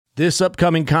This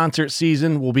upcoming concert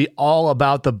season will be all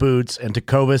about the boots, and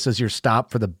Tecovas is your stop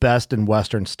for the best in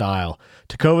Western style.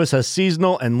 Tecovas has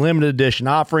seasonal and limited edition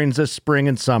offerings this spring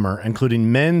and summer,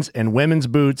 including men's and women's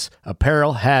boots,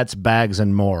 apparel, hats, bags,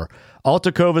 and more. All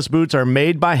Tecovas boots are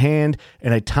made by hand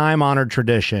in a time-honored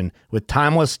tradition with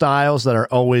timeless styles that are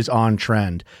always on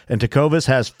trend. And Tecovas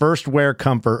has first wear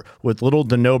comfort with little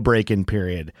to no break-in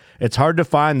period. It's hard to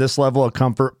find this level of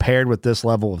comfort paired with this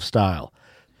level of style.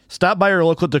 Stop by your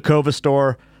local Tecovas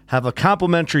store, have a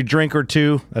complimentary drink or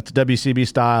two, that's WCB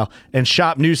style, and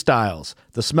shop new styles.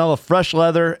 The smell of fresh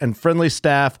leather and friendly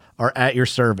staff are at your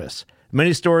service.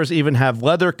 Many stores even have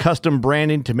leather custom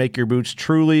branding to make your boots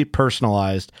truly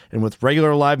personalized. And with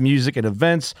regular live music and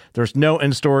events, there's no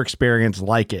in-store experience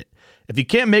like it. If you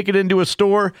can't make it into a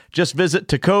store, just visit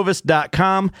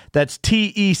tecovas.com. That's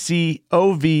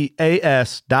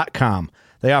TECOVAS.com.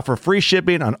 They offer free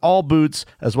shipping on all boots,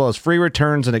 as well as free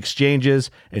returns and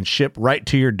exchanges, and ship right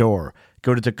to your door.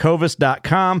 Go to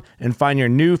tecovas.com and find your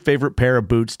new favorite pair of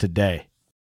boots today.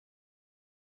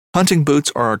 Hunting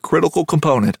boots are a critical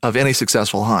component of any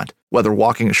successful hunt. Whether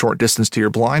walking a short distance to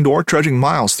your blind or trudging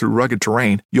miles through rugged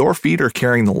terrain, your feet are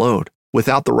carrying the load.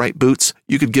 Without the right boots,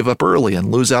 you could give up early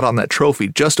and lose out on that trophy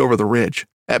just over the ridge.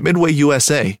 At Midway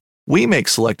USA, we make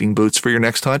selecting boots for your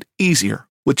next hunt easier.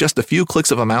 With just a few clicks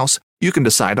of a mouse, you can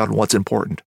decide on what's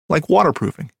important, like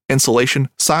waterproofing, insulation,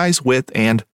 size, width,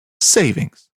 and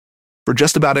savings. For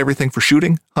just about everything for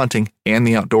shooting, hunting, and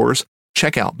the outdoors,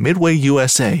 check out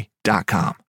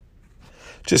MidwayUSA.com.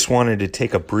 Just wanted to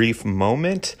take a brief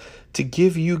moment to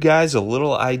give you guys a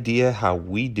little idea how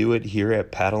we do it here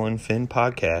at Paddle and Fin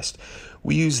Podcast.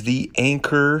 We use the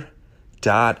Anchor.fm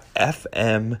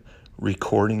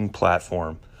recording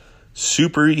platform.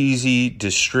 Super easy,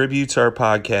 distributes our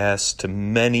podcast to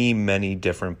many, many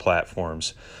different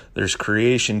platforms. There's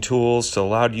creation tools to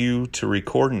allow you to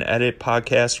record and edit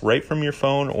podcasts right from your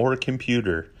phone or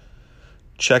computer.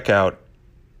 Check out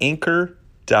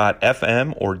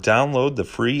Anchor.fm or download the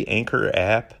free Anchor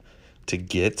app to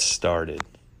get started.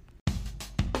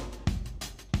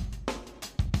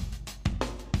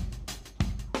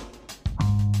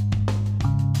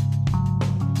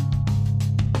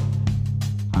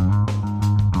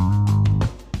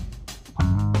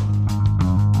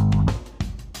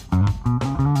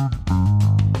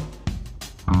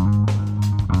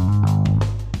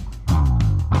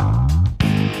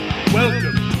 Welcome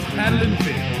to Paddle and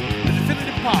Fin, the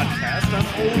definitive podcast on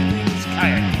all things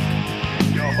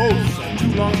kayaking. Your hosts are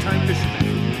two longtime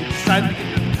fishermen who decided to get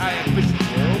into the kayak fishing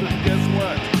world, and guess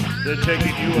what? They're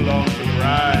taking you along for the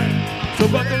ride. So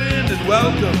buckle in and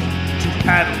welcome to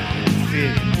Paddle and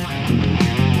Fin.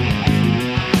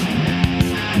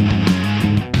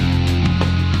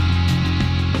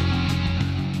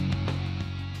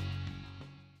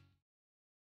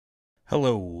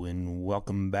 Hello and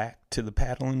welcome back to the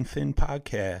Paddle and Fin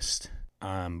Podcast.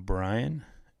 I'm Brian,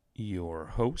 your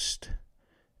host,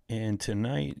 and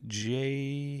tonight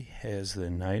Jay has the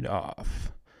night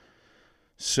off.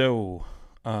 So,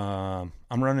 I'm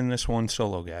running this one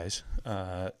solo, guys.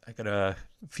 I got a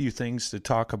few things to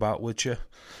talk about with you.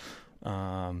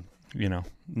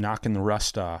 Knocking the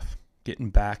rust off, getting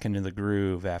back into the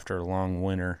groove after a long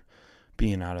winter,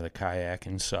 being out of the kayak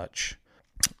and such.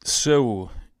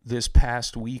 So, this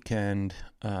past weekend,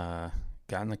 got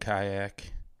in the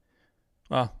kayak.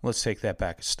 Well, let's take that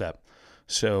back a step.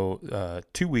 So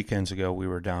 2 weekends ago, we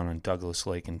were down in Douglas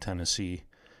Lake in Tennessee,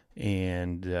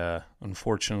 and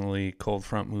unfortunately, cold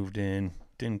front moved in,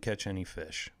 didn't catch any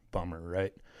fish. Bummer,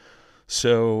 right?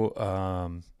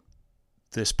 So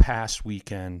this past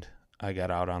weekend, I got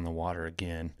out on the water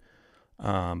again,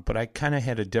 but I kind of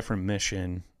had a different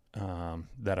mission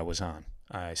that I was on.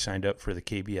 I signed up for the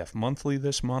KBF Monthly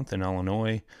this month in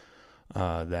Illinois.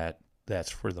 That's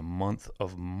for the month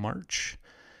of March.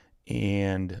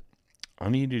 And I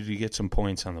needed to get some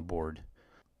points on the board.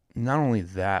 Not only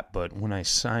that, but when I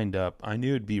signed up, I knew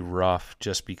it'd be rough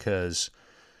just because,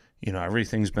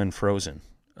 everything's been frozen.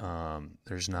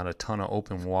 There's not a ton of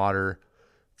open water.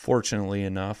 Fortunately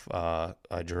enough, I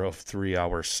drove 3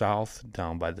 hours south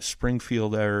down by the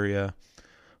Springfield area.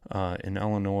 In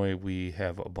Illinois, we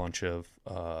have a bunch of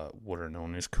what are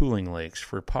known as cooling lakes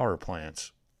for power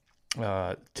plants.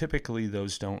 Typically,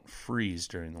 those don't freeze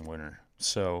during the winter.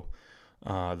 So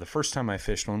the first time I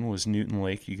fished one was Newton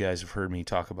Lake. You guys have heard me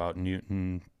talk about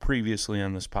Newton previously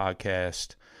on this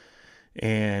podcast.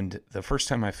 And the first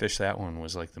time I fished that one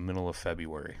was like the middle of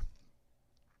February.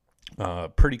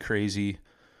 Pretty crazy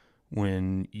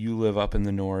when you live up in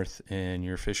the north and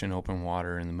you're fishing open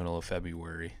water in the middle of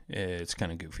February. It's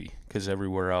kind of goofy because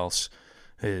everywhere else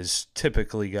has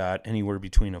typically got anywhere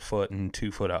between a foot and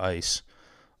 2 foot of ice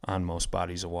on most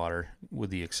bodies of water, with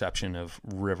the exception of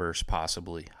rivers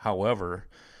possibly. However,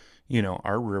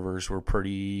 our rivers were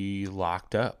pretty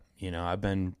locked up. I've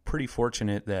been pretty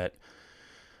fortunate that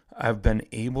I've been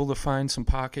able to find some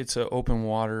pockets of open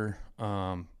water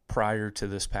prior to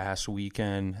this past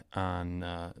weekend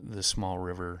on the small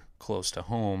river close to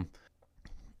home.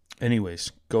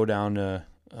 Anyways, go down to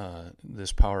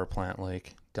this power plant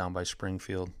lake down by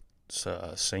Springfield. It's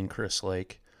St. Chris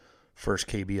Lake. First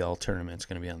KBL tournament's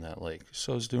going to be on that lake.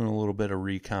 So I was doing a little bit of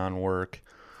recon work,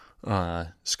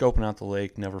 scoping out the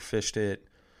lake, never fished it.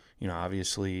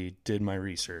 Obviously did my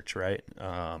research, right?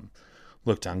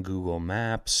 Looked on Google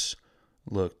Maps,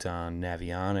 looked on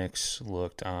Navionics,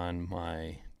 looked on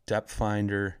my depth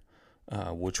finder,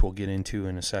 which we'll get into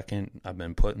in a second. I've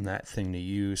been putting that thing to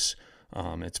use.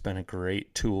 It's been a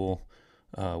great tool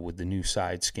with the new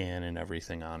side scan and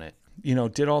everything on it.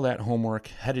 Did all that homework,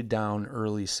 headed down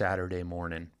early Saturday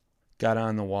morning. Got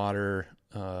on the water,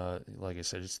 like I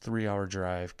said, it's a 3-hour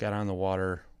drive. Got on the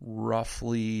water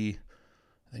roughly,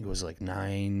 I think it was like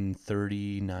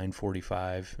 9:30,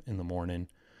 9:45 in the morning,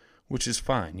 which is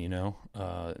fine,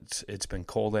 It's been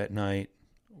cold at night.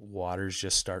 Water's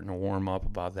just starting to warm up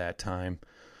about that time.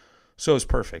 So it was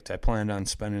perfect. I planned on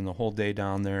spending the whole day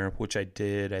down there, which I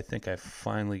did. I think I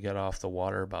finally got off the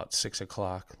water about 6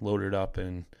 o'clock, loaded up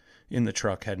and in the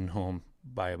truck heading home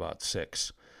by about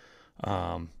 6.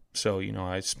 So,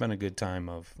 I spent a good time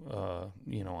of,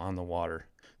 on the water.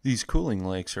 These cooling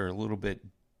lakes are a little bit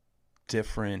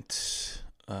different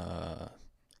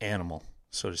animal,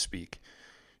 so to speak.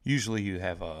 Usually you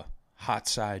have a hot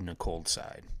side and a cold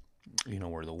side,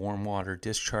 where the warm water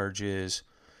discharge is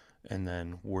and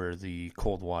then where the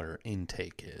cold water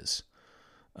intake is.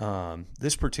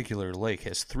 This particular lake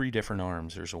has 3 different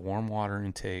arms. There's a warm water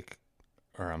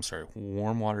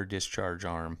discharge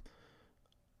arm,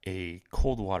 a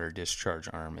cold water discharge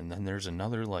arm, and then there's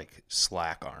another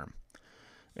slack arm.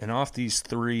 And off these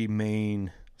 3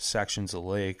 main sections of the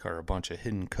lake are a bunch of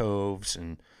hidden coves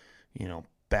and,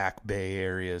 back bay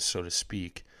areas, so to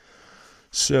speak.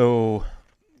 So,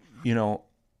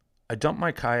 I dumped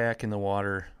my kayak in the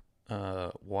water.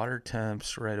 Water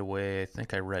temps right away, I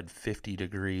think I read 50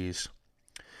 degrees.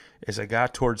 As I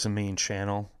got towards the main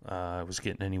channel, I was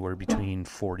getting anywhere between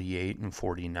 48 and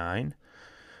 49.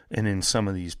 And in some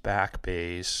of these back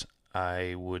bays,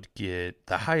 I would get,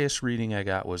 the highest reading I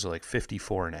got was like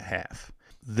 54 and a half.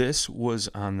 This was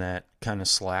on that kind of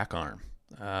slack arm.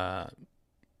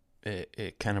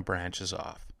 It kind of branches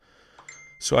off.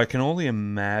 So I can only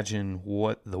imagine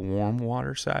what the warm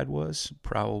water side was,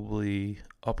 probably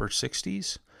upper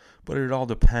 60s, but it all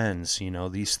depends.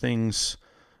 These things,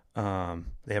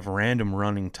 they have random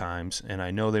running times, and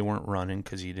I know they weren't running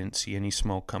because you didn't see any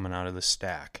smoke coming out of the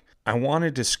stack. I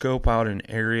wanted to scope out an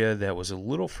area that was a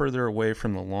little further away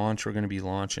from the launch we're going to be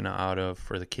launching out of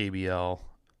for the KBL,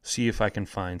 see if I can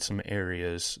find some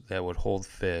areas that would hold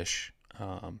fish,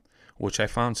 which I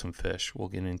found some fish. We'll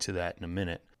get into that in a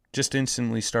minute. Just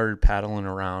instantly started paddling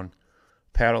around,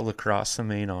 paddled across the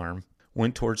main arm,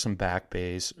 went towards some back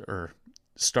bays, or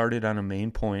started on a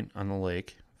main point on the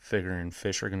lake, figuring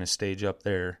fish are going to stage up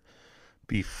there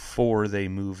before they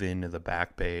move into the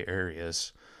back bay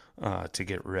areas to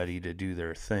get ready to do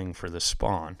their thing for the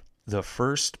spawn. The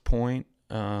first point,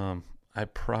 I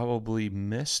probably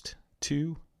missed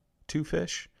two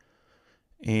fish,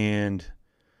 and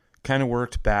kind of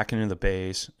worked back into the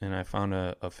bays, and I found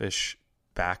a fish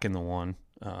back in the one.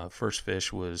 First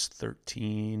fish was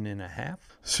 13 and a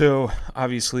half. So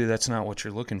obviously that's not what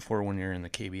you're looking for when you're in the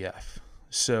KBF.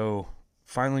 So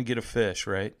finally get a fish,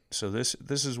 right? So this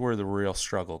is where the real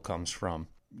struggle comes from.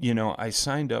 I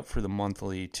signed up for the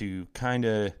monthly to kind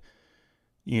of,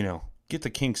 get the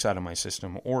kinks out of my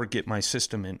system or get my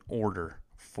system in order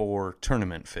for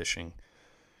tournament fishing.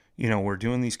 We're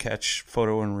doing these catch,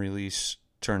 photo, and release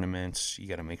tournaments. You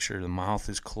got to make sure the mouth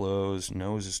is closed,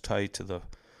 nose is tight to the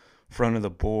front of the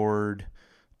board,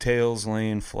 tail's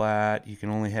laying flat. You can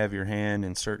only have your hand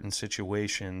in certain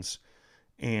situations.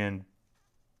 And,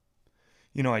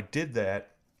 I did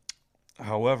that.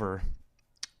 However,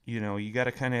 you got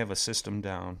to kind of have a system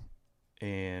down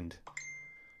and,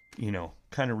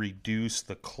 kind of reduce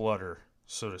the clutter,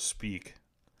 so to speak,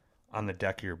 on the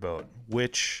deck of your boat,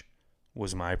 which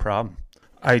was my problem.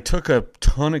 I took a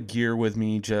ton of gear with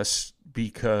me just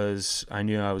because I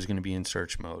knew I was going to be in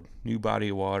search mode. New body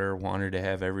of water, wanted to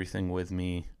have everything with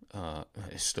me. I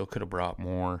still could have brought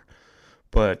more,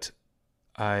 but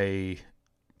I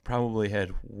probably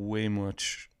had way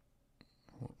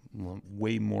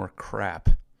more crap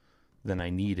than I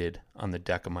needed on the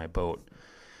deck of my boat.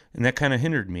 And that kind of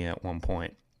hindered me at one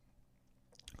point.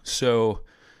 So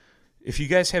if you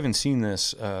guys haven't seen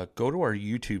this, go to our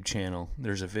YouTube channel.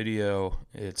 There's a video.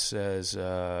 It says,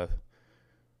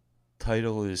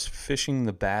 title is Fishing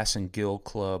the Bass and Gill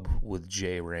Club with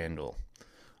Jay Randall.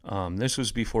 This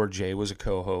was before Jay was a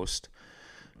co-host.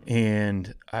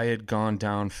 And I had gone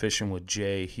down fishing with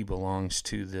Jay. He belongs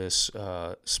to this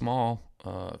small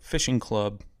fishing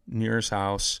club near his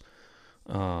house.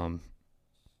 It's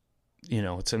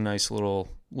a nice little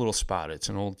spot. It's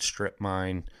an old strip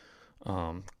mine.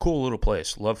 Cool little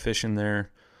place. Love fishing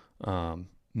there.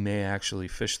 May actually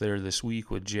fish there this week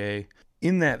with Jay.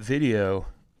 In that video,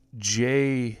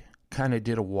 Jay kind of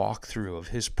did a walkthrough of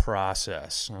his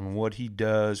process on what he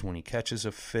does when he catches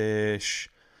a fish.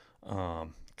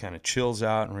 Kind of chills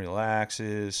out and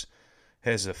relaxes,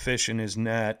 has a fish in his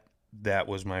net. That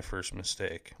was my first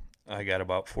mistake. I got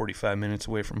about 45 minutes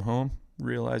away from home,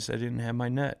 realized I didn't have my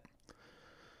net.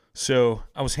 So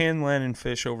I was hand landing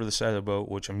fish over the side of the boat,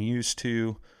 which I'm used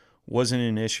to. Wasn't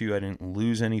an issue. I didn't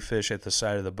lose any fish at the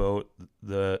side of the boat.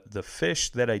 The fish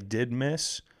that I did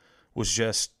miss was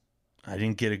just I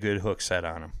didn't get a good hook set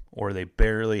on them, or they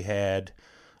barely had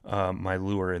my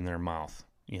lure in their mouth.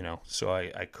 So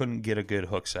I couldn't get a good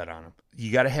hook set on them.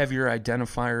 You got to have your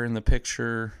identifier in the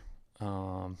picture,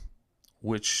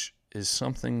 which is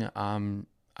something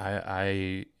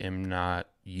I am not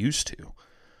used to.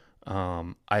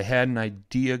 I had an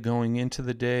idea going into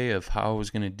the day of how I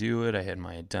was going to do it. I had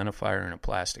my identifier in a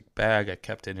plastic bag. I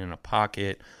kept it in a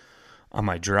pocket on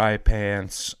my dry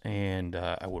pants, and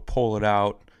I would pull it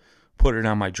out, put it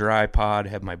on my dry pod,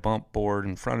 have my bump board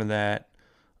in front of that,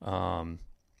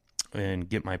 and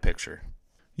get my picture.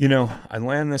 I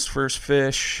land this first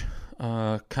fish,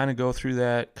 kind of go through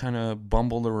that, kind of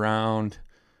bumbled around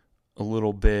a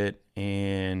little bit,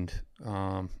 and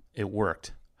it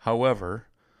worked. However,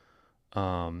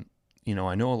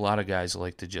 I know a lot of guys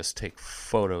like to just take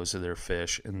photos of their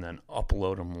fish and then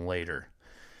upload them later.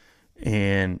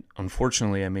 And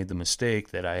unfortunately, I made the mistake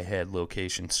that I had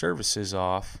location services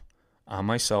off on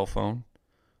my cell phone,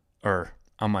 or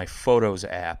on my Photos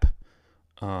app.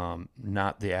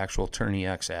 Not the actual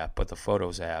TourneyX app, but the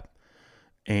Photos app.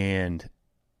 And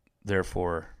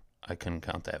therefore, I couldn't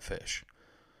count that fish.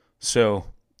 So,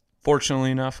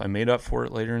 fortunately enough, I made up for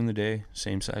it later in the day.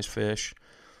 Same size fish.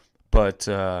 But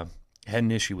had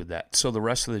an issue with that. So the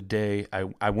rest of the day,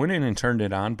 I went in and turned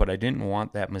it on, but I didn't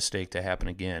want that mistake to happen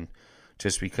again.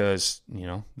 Just because,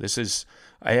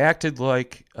 I acted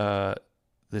like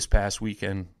this past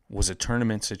weekend was a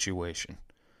tournament situation.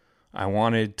 I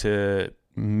wanted to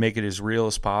make it as real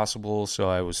as possible, so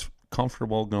I was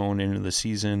comfortable going into the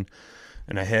season,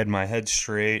 and I had my head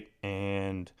straight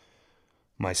and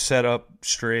my setup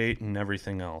straight and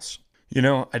everything else.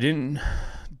 I didn't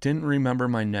remember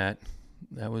my net.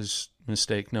 That was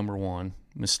mistake number one.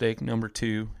 Mistake number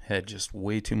two, had just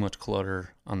way too much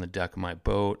clutter on the deck of my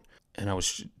boat, and I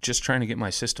was just trying to get my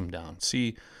system down.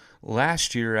 See,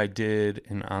 last year I did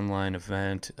an online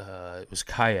event. It was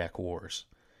Kayak Wars.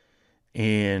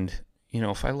 And,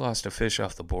 if I lost a fish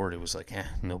off the board, it was like,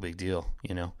 no big deal,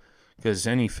 because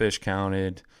any fish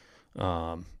counted.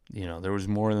 There was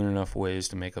more than enough ways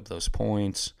to make up those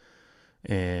points.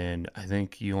 And I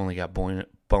think you only got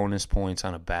bonus points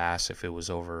on a bass if it was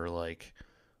over like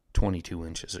 22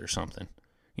 inches or something.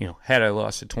 Had I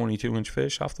lost a 22-inch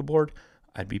fish off the board,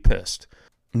 I'd be pissed.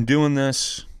 I'm doing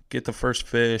this, get the first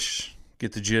fish,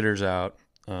 get the jitters out,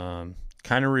 kind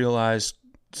of realized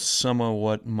some of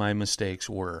what my mistakes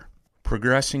were.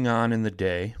 Progressing on in the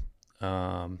day,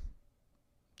 I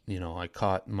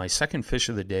caught my second fish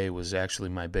of the day was actually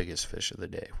my biggest fish of the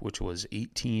day, which was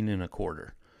 18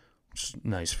 1/4.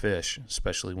 Nice fish,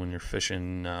 especially when you're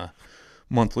fishing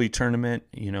monthly tournament.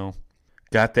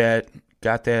 Got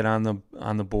that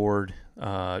on the board.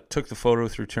 Took the photo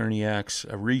through TourneyX.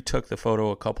 I retook the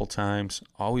photo a couple times.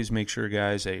 Always make sure,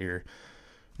 guys, that you're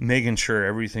making sure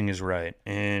everything is right.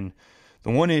 And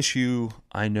the one issue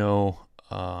I know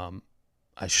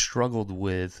I struggled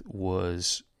with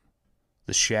was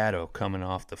the shadow coming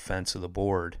off the fence of the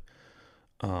board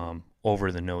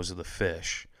over the nose of the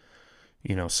fish.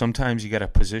 Sometimes you got to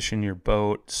position your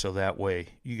boat so that way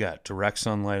you got direct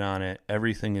sunlight on it.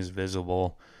 Everything is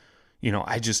visible.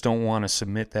 I just don't want to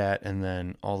submit that and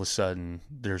then all of a sudden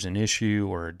there's an issue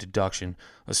or a deduction,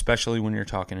 especially when you're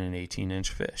talking an 18-inch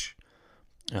fish.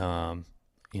 In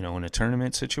a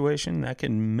tournament situation, that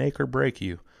can make or break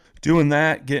you. Doing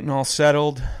that, getting all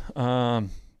settled, that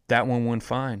one went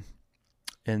fine.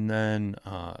 And then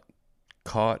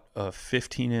caught a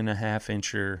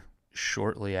 15.5-incher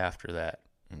shortly after that.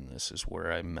 And this is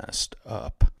where I messed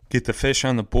up. Get the fish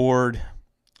on the board.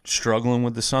 struggling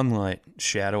with the sunlight,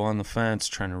 shadow on the fence,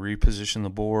 trying to reposition the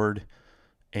board.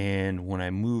 And when I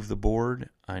move the board,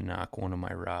 I knock one of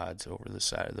my rods over the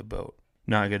side of the boat.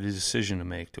 Now I got a decision to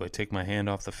make. Do I take my hand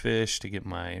off the fish to get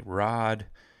my rod?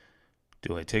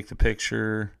 Do I take the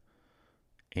picture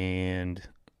and,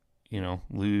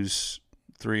 lose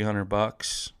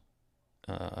 $300?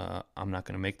 I'm not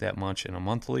going to make that much in a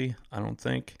monthly, I don't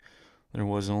think. There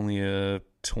was only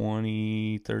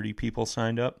 20, 30 people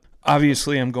signed up.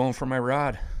 Obviously, I'm going for my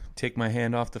rod. Take my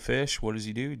hand off the fish. What does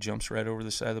he do? He jumps right over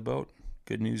the side of the boat.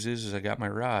 Good news is I got my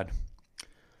rod.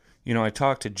 I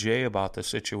talked to Jay about the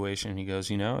situation. He goes,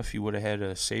 if you would have had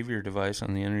a savior device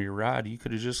on the end of your rod, you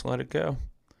could have just let it go.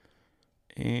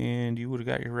 And you would have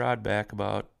got your rod back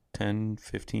about 10,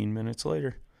 15 minutes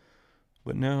later.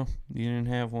 But no, you didn't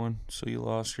have one, so you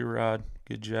lost your rod.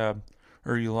 Good job.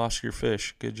 Or you lost your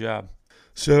fish. Good job.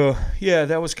 So, yeah,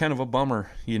 that was kind of a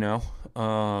bummer,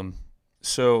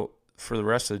 So for the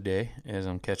rest of the day, as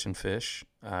I'm catching fish,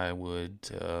 I would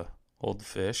hold the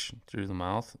fish through the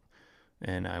mouth,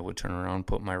 and I would turn around and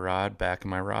put my rod back in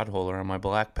my rod holder on my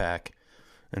black pack,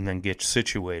 and then get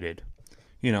situated.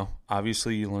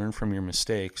 Obviously you learn from your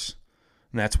mistakes,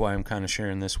 and that's why I'm kind of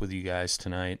sharing this with you guys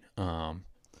tonight.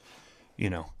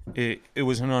 It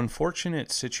was an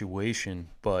unfortunate situation,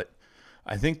 but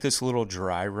I think this little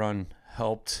dry run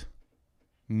helped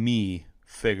me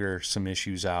figure some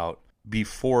issues out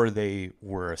before they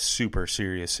were a super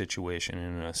serious situation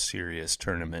and a serious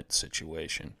tournament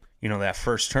situation. That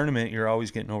first tournament, you're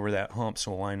always getting over that hump,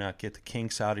 so why not get the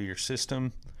kinks out of your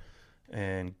system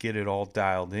and get it all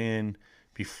dialed in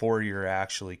before you're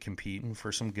actually competing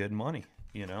for some good money,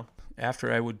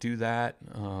 After I would do that,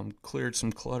 cleared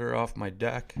some clutter off my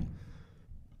deck,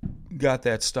 got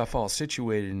that stuff all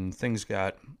situated, and things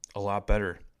got a lot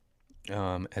better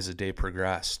as the day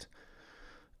progressed.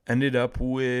 Ended up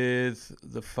with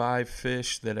the 5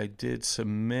 fish that I did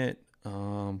submit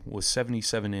was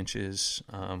 77 inches.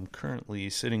 Currently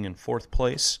sitting in 4th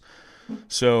place.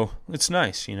 So it's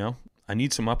nice, I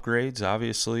need some upgrades.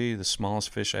 Obviously, the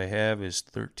smallest fish I have is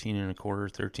 13 and a quarter,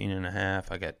 13 and a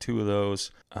half. I got 2 of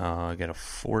those. I got a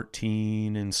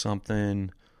 14 and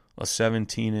something, a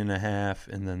 17 and a half,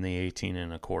 and then the 18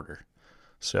 and a quarter.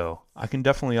 So I can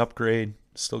definitely upgrade.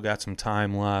 Still got some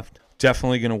time left.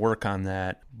 Definitely going to work on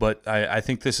that. But I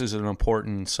think this is an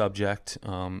important subject.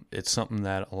 It's something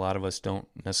that a lot of us don't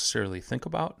necessarily think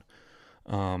about.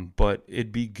 But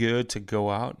it'd be good to go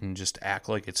out and just act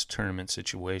like it's a tournament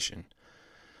situation.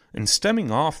 And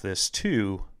stemming off this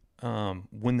too,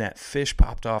 when that fish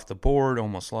popped off the board,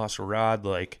 almost lost a rod,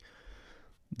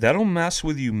 that'll mess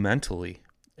with you mentally.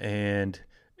 And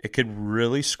it could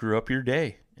really screw up your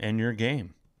day and your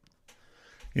game.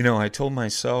 I told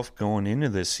myself going into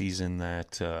this season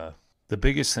that the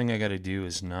biggest thing I got to do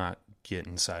is not get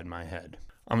inside my head.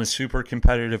 I'm a super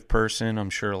competitive person. I'm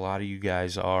sure a lot of you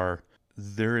guys are.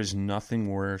 There is nothing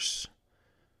worse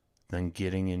than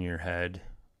getting in your head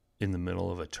in the middle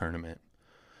of a tournament.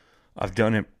 I've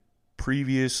done it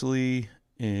previously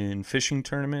in fishing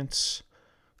tournaments,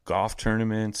 golf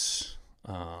tournaments,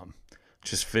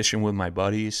 just fishing with my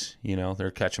buddies.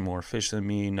 They're catching more fish than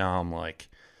me. Now I'm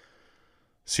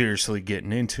seriously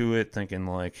getting into it, thinking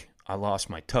I lost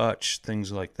my touch,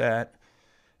 things like that.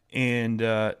 And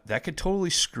that could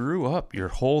totally screw up your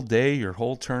whole day, your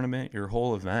whole tournament, your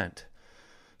whole event.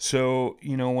 So,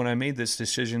 when I made this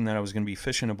decision that I was going to be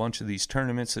fishing a bunch of these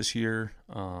tournaments this year,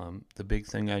 the big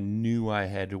thing I knew I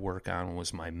had to work on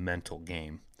was my mental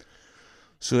game.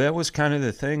 So that was kind of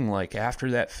the thing. After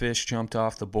that fish jumped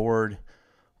off the board,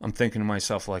 I'm thinking to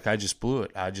myself, I just blew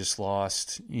it. I just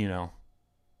lost,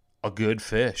 a good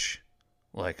fish.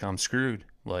 I'm screwed.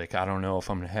 I don't know if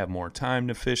I'm going to have more time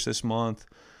to fish this month,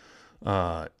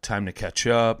 time to catch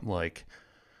up.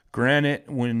 Granted,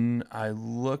 when I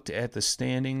looked at the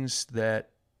standings, that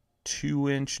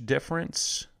 2-inch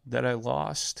difference that I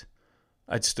lost,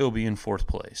 I'd still be in 4th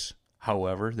place.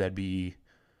 However, that'd be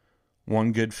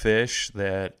one good fish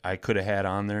that I could have had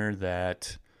on there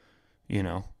that,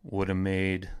 would have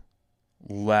made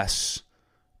less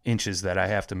inches that I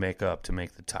have to make up to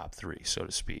make the top 3, so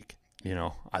to speak.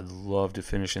 I'd love to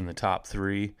finish in the top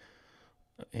 3.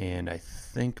 And I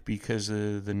think because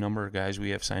of the number of guys we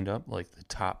have signed up, the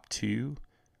top 2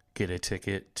 get a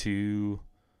ticket to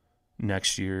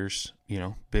next year's,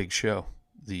 big show,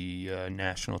 the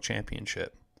national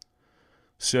championship.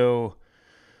 So,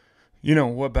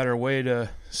 what better way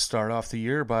to start off the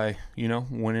year by,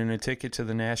 winning a ticket to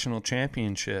the national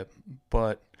championship?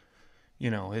 But,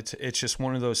 it's just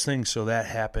one of those things. So that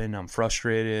happened. I'm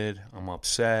frustrated. I'm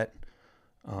upset.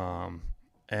 And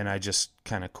I just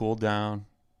kind of cooled down,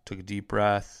 took a deep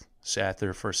breath, sat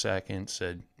there for a second,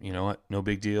 said, you know what, no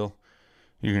big deal.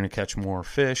 You're going to catch more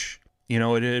fish. You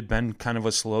know, it had been kind of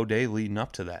a slow day leading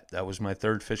up to that. That was my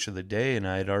third fish of the day, and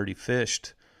I had already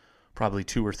fished probably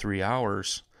 2 or 3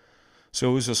 hours.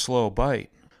 So it was a slow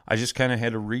bite. I just kind of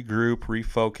had to regroup,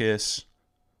 refocus,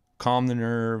 calm the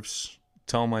nerves,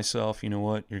 tell myself, you know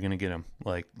what, you're going to get them.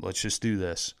 Like, let's just do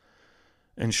this.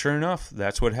 And sure enough,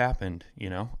 that's what happened. You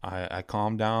know, I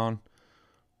calmed down,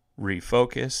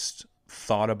 refocused,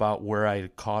 thought about where I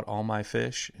had caught all my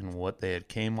fish and what they had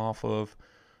came off of.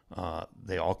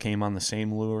 They all came on the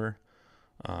same lure.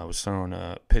 I was throwing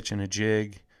a pitch and a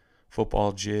jig,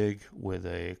 football jig with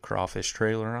a crawfish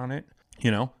trailer on it.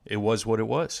 You know, it was what it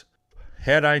was.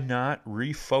 Had I not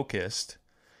refocused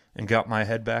and got my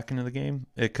head back into the game,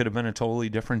 it could have been a totally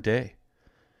different day.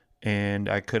 And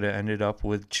I could have ended up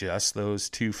with just those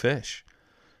 2 fish.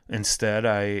 Instead,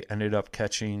 I ended up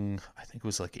catching, I think it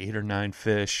was like 8 or 9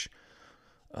 fish.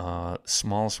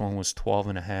 Smallest one was 12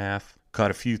 and a half.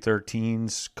 Caught a few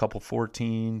 13s, couple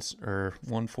 14s, or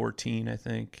 1 14, I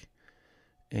think.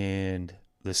 And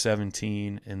the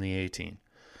 17 and the 18.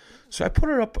 So I put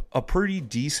up a pretty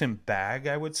decent bag,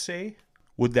 I would say.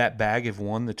 Would that bag have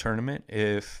won the tournament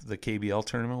if the KBL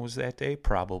tournament was that day?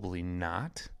 Probably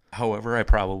not. However, I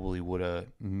probably would have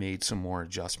made some more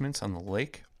adjustments on the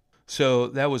lake. So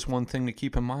that was one thing to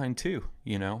keep in mind too,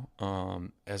 you know,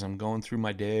 as I'm going through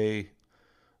my day.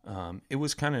 It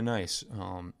was kind of nice.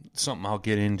 Something I'll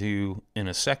get into in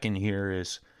a second here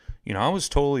is, you know, I was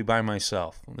totally by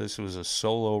myself. This was a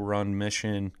solo run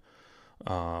mission.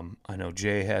 I know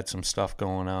Jay had some stuff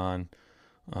going on.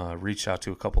 Reached out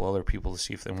to a couple other people to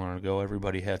see if they wanted to go.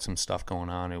 Everybody had some stuff going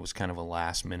on. It was kind of a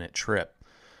last minute trip.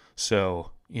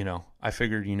 So, you know, I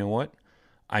figured, you know what?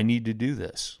 I need to do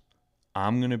this.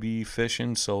 I'm going to be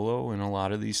fishing solo in a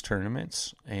lot of these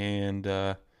tournaments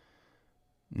and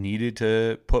needed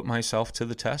to put myself to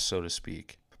the test, so to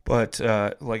speak. But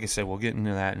like I said, we'll get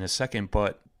into that in a second.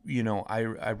 But, you know, I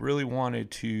really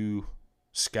wanted to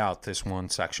scout this one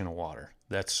section of water.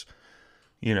 That's,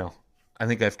 you know, I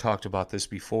think I've talked about this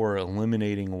before.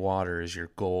 Eliminating water is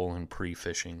your goal in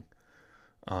pre-fishing.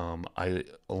 I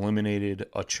eliminated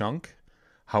a chunk.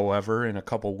 However, in a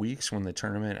couple weeks when the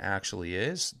tournament actually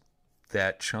is,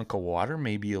 that chunk of water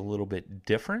may be a little bit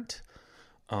different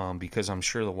because I'm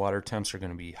sure the water temps are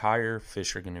going to be higher.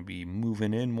 Fish are going to be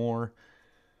moving in more,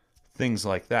 things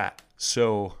like that.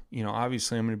 So, you know,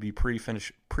 obviously I'm going to be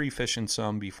pre-fishing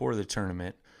some before the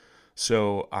tournament.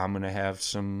 So I'm going to have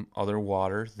some other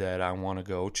water that I want to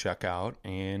go check out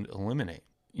and eliminate.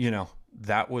 You know,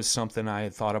 that was something I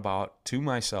had thought about to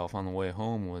myself on the way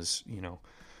home was, you know,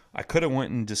 I could have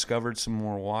went and discovered some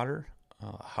more water.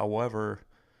 However,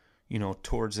 you know,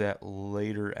 towards that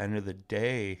later end of the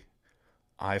day,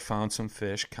 I found some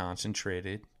fish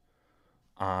concentrated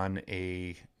on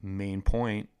a main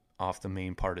point off the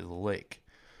main part of the lake.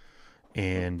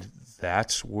 And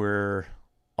that's where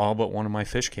all but one of my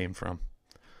fish came from.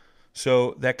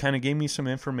 So that kind of gave me some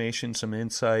information, some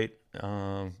insight,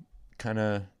 kind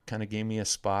of gave me a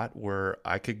spot where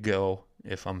I could go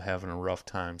if I'm having a rough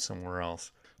time somewhere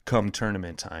else come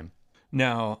tournament time.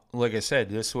 Now, like I said,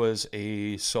 this was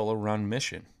a solo run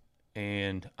mission,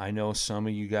 and I know some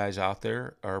of you guys out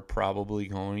there are probably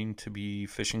going to be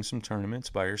fishing some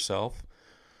tournaments by yourself.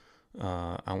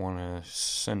 I want to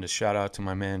send a shout out to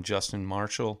my man Justin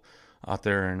Marshall out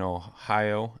there in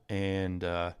Ohio, and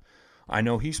I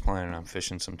know he's planning on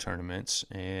fishing some tournaments,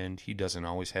 and he doesn't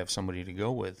always have somebody to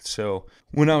go with. So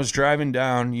when I was driving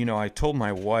down, you know, I told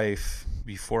my wife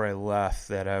before I left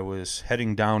that I was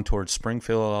heading down towards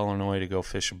Springfield, Illinois to go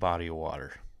fish a body of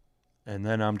water. And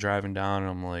then I'm driving down,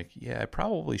 and I'm like, yeah, I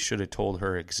probably should have told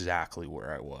her exactly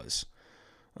where I was.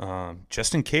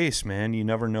 Just in case, man, you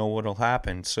never know what'll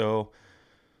happen. So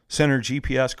sent her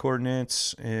GPS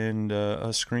coordinates and a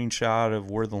screenshot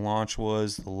of where the launch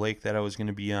was, the lake that I was going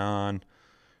to be on,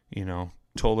 you know,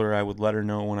 told her I would let her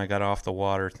know when I got off the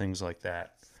water, things like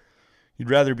that. You'd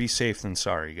rather be safe than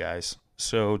sorry, guys.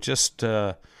 So just,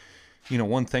 you know,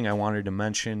 one thing I wanted to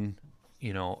mention,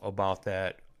 you know, about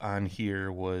that on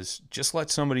here was just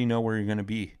let somebody know where you're going to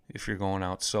be if you're going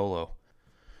out solo.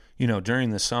 You know,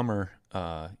 during the summer,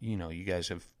 you know, you guys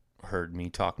have heard me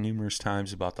talk numerous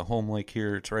times about the home lake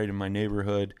here. It's right in my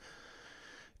neighborhood.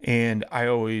 And I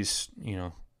always, you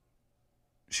know,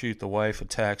 shoot the wife a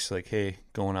text like, hey,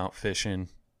 going out fishing,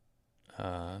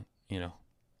 you know,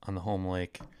 on the home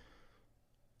lake.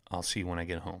 I'll see you when I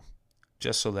get home.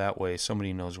 Just so that way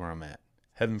somebody knows where I'm at.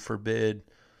 Heaven forbid,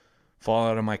 fall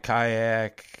out of my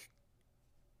kayak,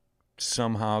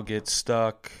 somehow get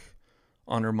stuck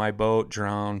under my boat,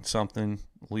 drown, something.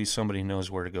 At least somebody knows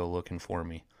where to go looking for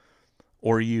me.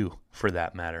 or you for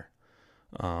that matter.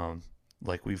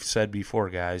 Like we've said before,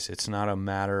 guys, it's not a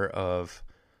matter of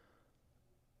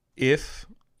if,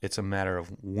 it's a matter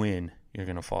of when you're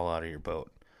going to fall out of your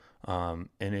boat. And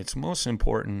it's most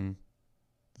important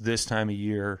this time of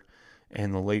year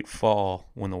and the late fall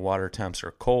when the water temps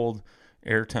are cold,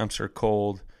 air temps are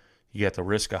cold, you got the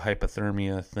risk of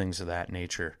hypothermia, things of that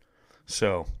nature.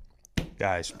 So,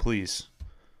 guys, please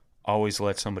always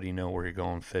let somebody know where you're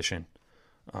going fishing.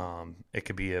 It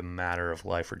could be a matter of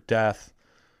life or death.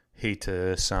 Hate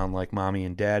to sound like mommy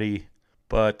and daddy,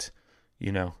 but,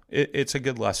 you know, it's a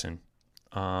good lesson.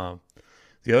 The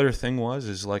other thing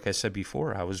is like I said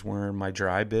before, I was wearing my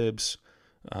dry bibs,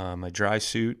 my dry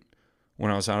suit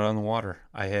when I was out on the water.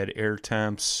 I had air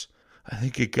temps. I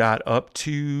think it got up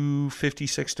to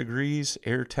 56 degrees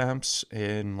air temps.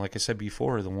 And like I said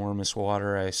before, the warmest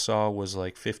water I saw was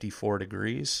like 54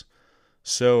 degrees.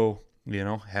 So, you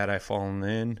know, had I fallen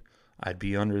in, I'd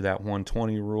be under that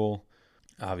 120 rule.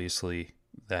 Obviously,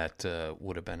 that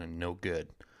would have been a no good.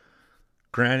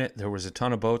 Granted, there was a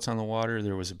ton of boats on the water.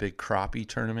 There was a big crappie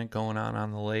tournament going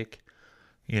on the lake.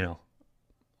 You know,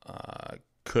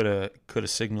 could have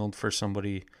signaled for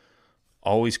somebody.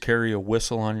 Always carry a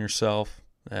whistle on yourself.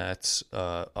 That's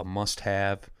a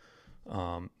must-have.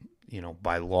 You know,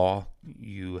 by law,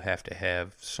 you have to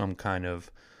have some kind of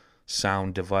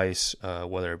sound device,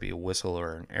 whether it be a whistle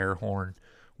or an air horn,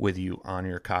 with you on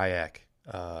your kayak.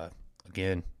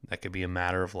 Again, that could be a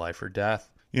matter of life or death.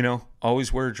 You know,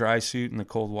 always wear a dry suit in the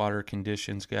cold water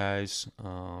conditions, guys.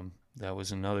 That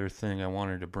was another thing I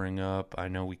wanted to bring up. I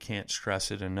know we can't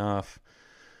stress it enough.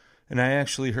 And I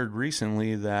actually heard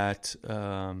recently that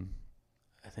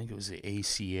I think it was the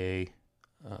ACA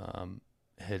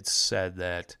had said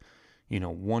that, you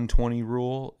know, 120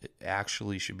 rule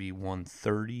actually should be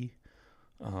 130,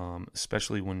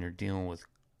 especially when you're dealing with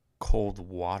cold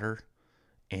water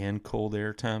and cold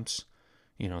air temps.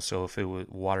 You know, so if it was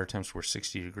water temps were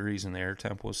 60 degrees and the air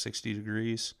temp was 60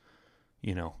 degrees,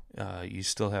 you know, you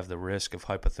still have the risk of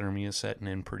hypothermia setting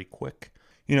in pretty quick.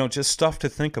 You know, just stuff to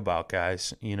think about,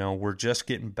 guys. You know, we're just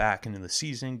getting back into the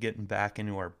season, getting back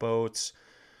into our boats,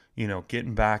 you know,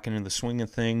 getting back into the swing of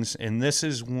things. And this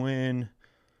is when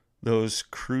those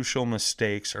crucial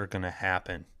mistakes are going to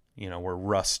happen. You know, we're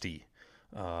rusty.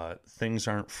 Things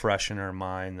aren't fresh in our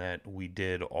mind that we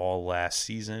did all last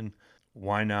season.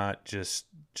 Why not just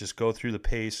go through the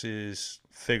paces,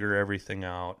 figure everything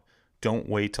out. Don't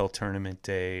wait till tournament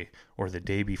day or the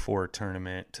day before a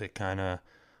tournament to kind of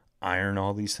iron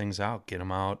all these things out, get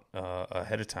them out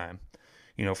ahead of time.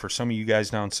 You know, for some of you guys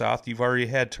down south, you've already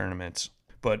had tournaments,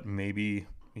 but maybe,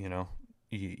 you know,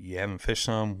 you haven't fished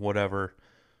some, whatever.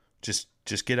 Just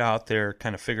get out there,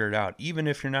 kind of figure it out. Even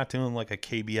if you're not doing like a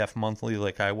KBF monthly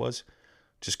like I was,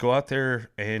 just go out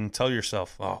there and tell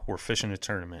yourself, oh, we're fishing a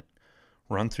tournament.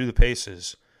 Run through the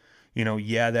paces. You know,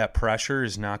 yeah, that pressure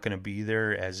is not going to be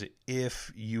there as if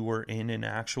you were in an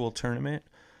actual tournament.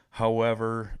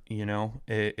 However, you know,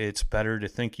 it's better to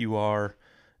think you are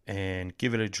and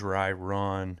give it a dry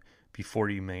run before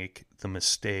you make the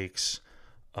mistakes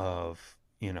of,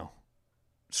 you know,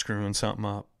 screwing something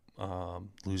up,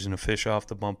 losing a fish off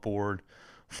the bump board,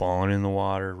 falling in the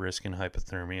water, risking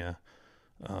hypothermia,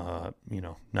 you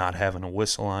know, not having a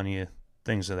whistle on you,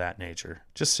 things of that nature.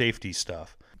 Just safety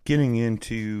stuff. Getting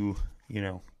into, you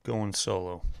know, going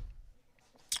solo.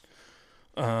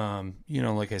 You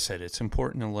know, like I said, it's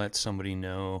important to let somebody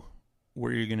know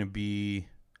where you're going to be,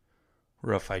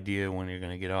 rough idea when you're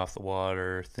going to get off the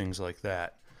water, things like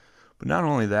that. But not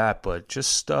only that, but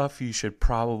just stuff you should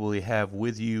probably have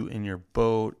with you in your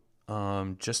boat,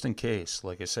 just in case.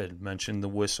 Like I said, mentioned the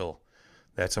whistle.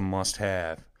 That's a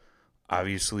must-have.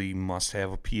 Obviously, you must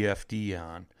have a PFD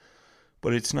on.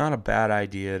 But it's not a bad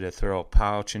idea to throw a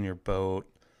pouch in your boat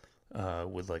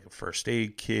with like a first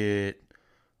aid kit,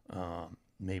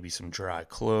 maybe some dry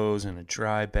clothes in a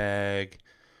dry bag,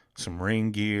 some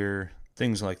rain gear,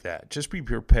 things like that. Just be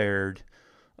prepared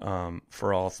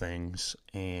for all things,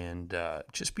 and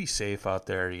just be safe out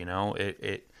there. You know,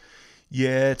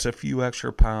 it's a few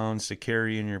extra pounds to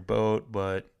carry in your boat,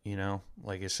 but you know,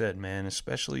 like I said, man,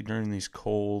 especially during these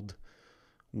cold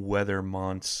weather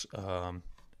months,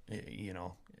 you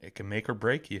know, it can make or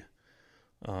break you.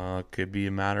 Could be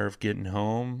a matter of getting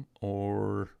home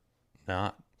or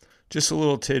not. Just a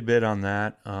little tidbit on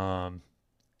that.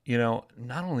 You know,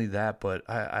 not only that, but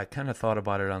I kind of thought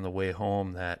about it on the way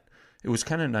home that it was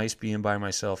kind of nice being by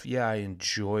myself. Yeah, I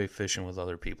enjoy fishing with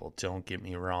other people. Don't get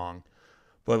me wrong.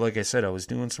 But like I said, I was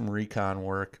doing some recon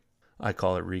work. I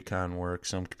call it recon work.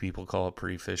 Some people call it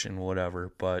pre-fishing,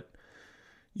 whatever. But,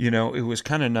 you know, it was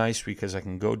kind of nice because I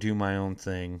can go do my own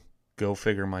thing, go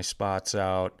figure my spots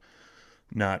out,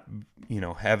 not,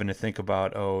 having to think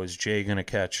about, is Jay going to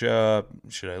catch up?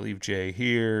 Should I leave Jay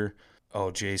here?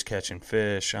 Oh, Jay's catching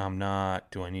fish. I'm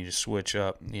not. Do I need to switch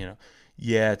up?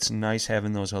 Yeah, it's nice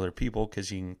having those other people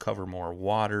because you can cover more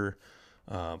water,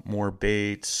 more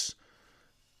baits,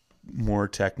 more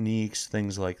techniques,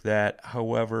 things like that.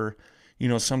 However,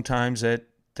 sometimes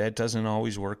that doesn't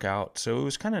always work out. So it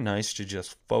was kind of nice to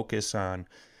just focus on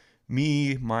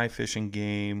me, my fishing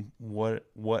game,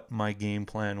 what my game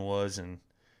plan was, and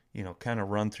kind of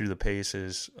run through the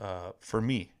paces for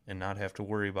me and not have to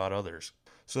worry about others.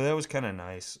 So that was kind of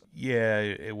nice. Yeah,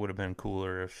 it would have been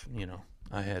cooler if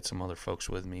I had some other folks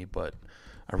with me, but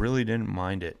I really didn't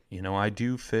mind it. I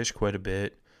do fish quite a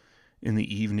bit in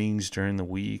the evenings during the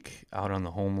week out on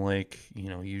the home lake.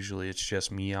 Usually it's just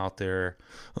me out there,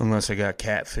 unless I got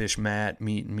Catfish Matt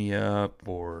meeting me up,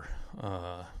 or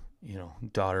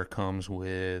daughter comes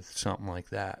with, something like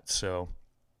that. So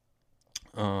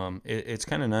it's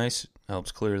kind of nice.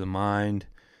 Helps clear the mind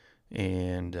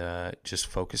and just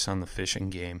focus on the fishing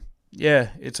game. Yeah,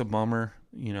 it's a bummer.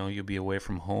 You'll be away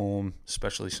from home,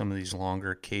 especially some of these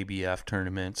longer KBF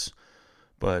tournaments.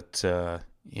 But,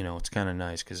 it's kind of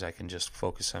nice because I can just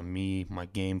focus on me, my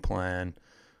game plan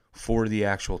for the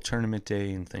actual tournament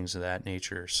day and things of that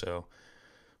nature. So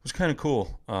it was kind of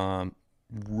cool.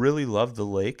 Really loved the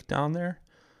lake down there.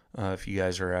 If you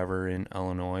guys are ever in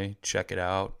Illinois, check it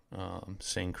out.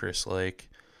 St. Chris Lake.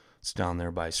 It's down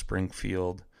there by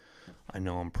Springfield. I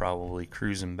know I'm probably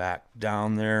cruising back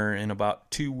down there in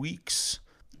about 2 weeks.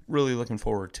 Really looking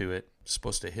forward to it.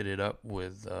 Supposed to hit it up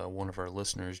with one of our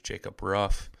listeners, Jacob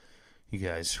Ruff. You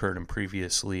guys heard him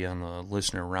previously on the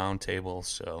listener roundtable,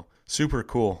 so super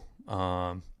cool.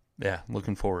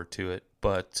 Looking forward to it.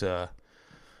 But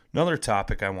another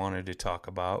topic I wanted to talk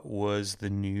about was the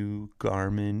new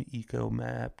Garmin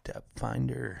EcoMap Depth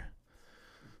Finder.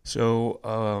 So,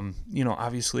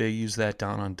 obviously I used that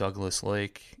down on Douglas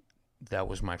Lake. That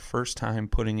was my first time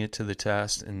putting it to the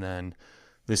test. And then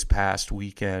this past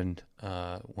weekend,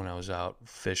 when I was out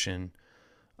fishing,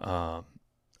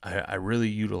 I really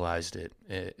utilized it.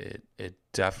 It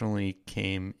definitely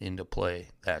came into play.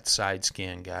 That side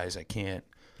scan, guys, I can't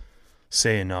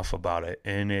say enough about it.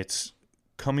 And it's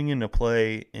coming into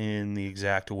play in the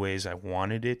exact ways I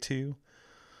wanted it to.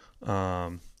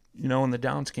 And the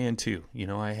down scan too.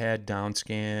 I had down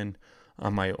scan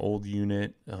on my old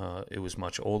unit. It was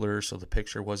much older, so the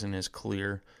picture wasn't as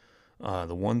clear.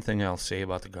 The one thing I'll say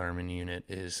about the Garmin unit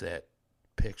is that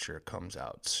picture comes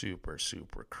out super,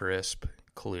 super crisp,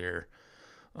 clear.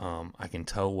 I can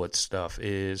tell what stuff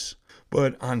is.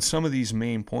 But on some of these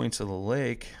main points of the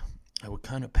lake, I would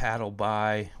kind of paddle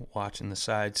by watching the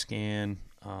side scan,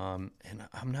 and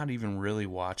I'm not even really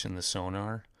watching the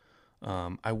sonar.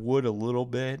 I would a little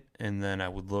bit, and then I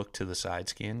would look to the side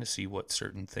scan to see what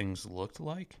certain things looked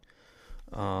like.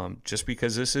 Just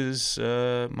because this is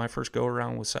my first go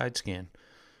around with side scan.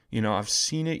 I've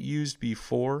seen it used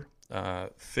before,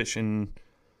 fishing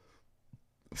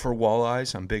for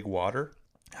walleyes on big water.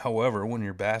 However, when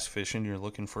you're bass fishing, you're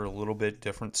looking for a little bit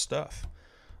different stuff.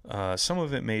 Some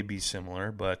of it may be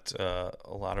similar, but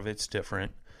a lot of it's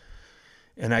different.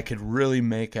 And I could really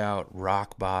make out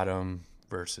rock bottom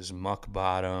versus muck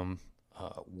bottom,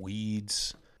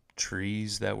 weeds,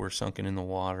 trees that were sunken in the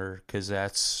water, because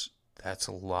that's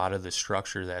a lot of the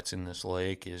structure that's in this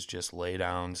lake is just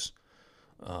laydowns,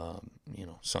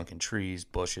 sunken trees,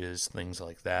 bushes, things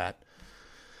like that.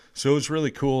 So it's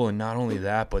really cool. And not only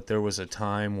that, but there was a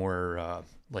time where,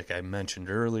 like I mentioned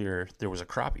earlier, there was a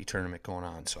crappie tournament going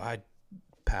on. So I'd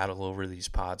paddle over these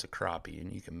pods of crappie,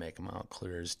 and you can make them out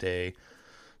clear as day.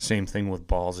 Same thing with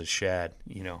balls of shad.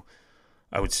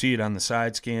 I would see it on the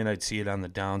side scan, I'd see it on the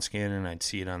down scan, and I'd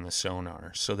see it on the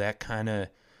sonar. So that kind of,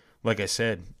 like I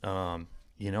said,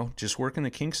 just working the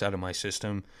kinks out of my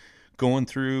system, going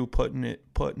through,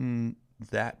 putting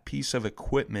that piece of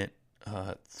equipment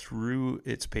through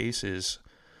its paces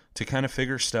to kind of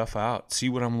figure stuff out, see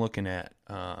what I'm looking at,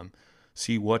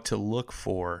 see what to look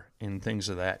for and things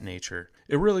of that nature.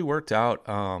 It really worked out.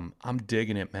 I'm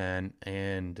digging it, man.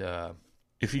 And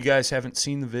if you guys haven't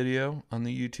seen the video on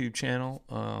the YouTube channel,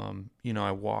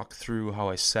 I walk through how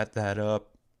I set that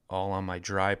up all on my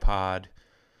dry pod,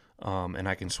 and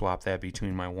I can swap that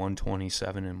between my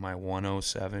 127 and my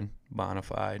 107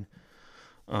 Bonafide.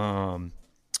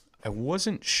 I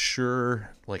wasn't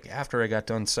sure, after I got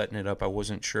done setting it up, I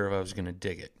wasn't sure if I was going to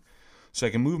dig it. So I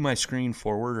can move my screen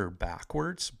forward or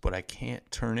backwards, but I can't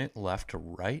turn it left to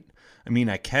right. I mean,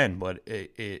 I can, but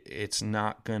it's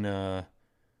not going to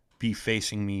be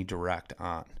facing me direct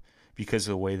on because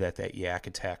of the way that Yak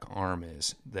Attack arm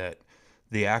is. That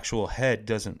the actual head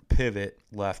doesn't pivot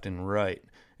left and right.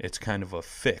 It's kind of a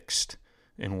fixed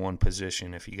in one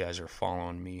position, if you guys are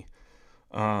following me.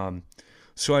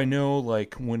 So I know,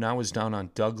 like, when I was down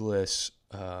on Douglas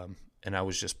and I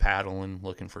was just paddling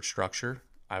looking for structure,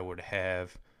 I would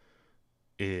have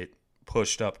it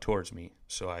pushed up towards me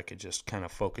so I could just kind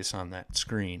of focus on that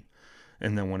screen.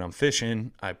 And then when I'm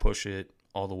fishing, I push it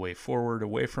all the way forward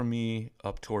away from me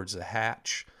up towards the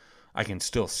hatch. I can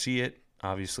still see it.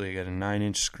 Obviously, I got a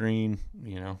 9-inch screen.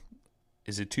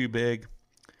 Is it too big?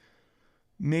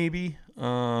 Maybe,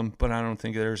 but I don't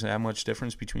think there's that much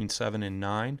difference between 7 and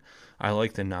 9. I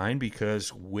like the 9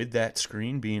 because with that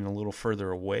screen being a little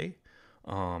further away,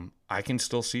 I can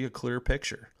still see a clear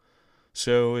picture.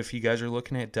 So if you guys are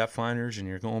looking at depth finders and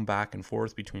you're going back and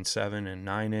forth between 7 and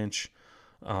 9-inch,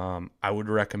 I would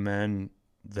recommend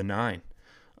the 9.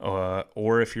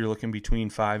 Or if you're looking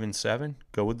between 5 and 7,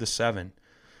 go with the 7.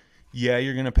 Yeah,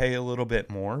 you're going to pay a little bit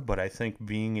more, but I think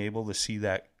being able to see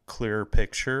that clear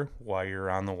picture while you're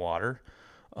on the water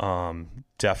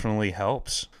definitely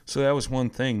helps. So that was one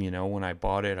thing, when I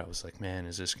bought it, I was like, man,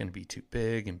 is this going to be too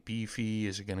big and beefy?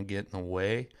 Is it going to get in the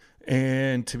way?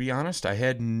 And to be honest, I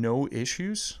had no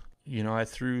issues. I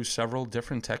threw several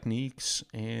different techniques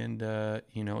and,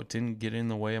 it didn't get in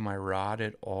the way of my rod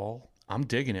at all. I'm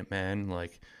digging it, man.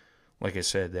 Like I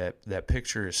said, that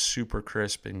picture is super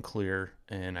crisp and clear,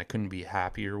 and I couldn't be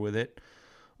happier with it.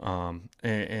 And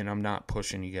I'm not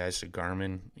pushing you guys to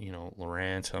Garmin,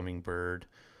 Lowrance, Humminbird,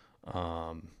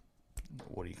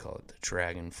 what do you call it? The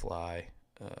Dragonfly,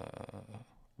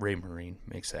 Raymarine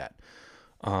makes that.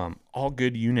 All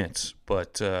good units,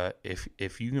 but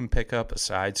if you can pick up a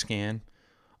side scan,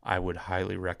 I would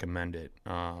highly recommend it.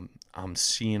 I'm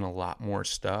seeing a lot more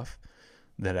stuff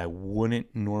that I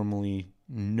wouldn't normally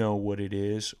know what it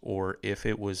is or if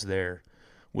it was there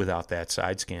without that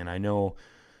side scan. I know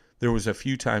there was a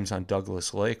few times on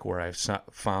Douglas Lake where I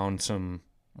found some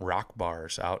rock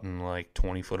bars out in like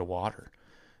 20 foot of water,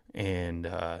 and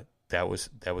that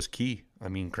was key. I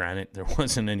mean, granted, there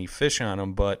wasn't any fish on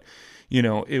them, but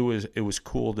it was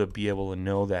cool to be able to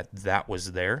know that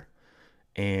was there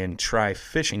and try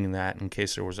fishing that in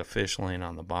case there was a fish laying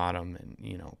on the bottom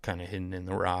and kind of hidden in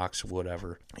the rocks,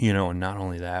 whatever. And not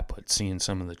only that, but seeing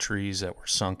some of the trees that were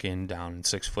sunken down in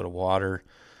 6 foot of water.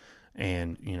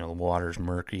 And, the water's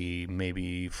murky,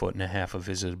 maybe 1.5 foot of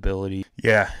visibility.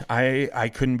 Yeah, I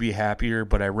couldn't be happier,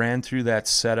 but I ran through that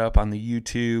setup on the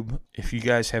YouTube. If you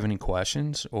guys have any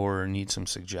questions or need some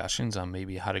suggestions on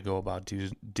maybe how to go about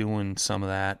doing some of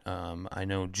that, I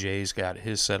know Jay's got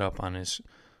his setup on his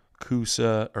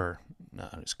Coosa, or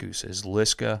not his Coosa, his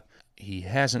Liska. He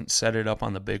hasn't set it up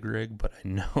on the big rig, but I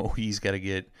know he's got to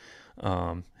get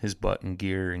his butt in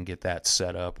gear and get that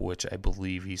set up, which I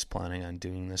believe he's planning on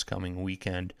doing this coming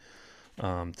weekend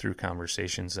through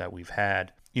conversations that we've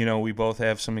had. We both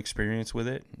have some experience with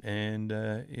it, and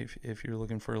if you're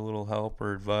looking for a little help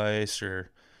or advice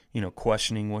or,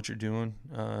 questioning what you're doing,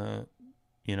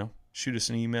 shoot us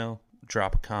an email,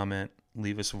 drop a comment,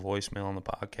 leave us a voicemail on the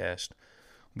podcast.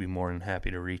 We'll be more than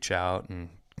happy to reach out and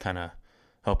kind of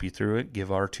help you through it,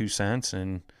 give our 2 cents,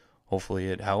 and hopefully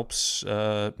it helps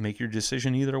make your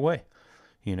decision either way.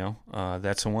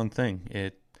 That's the one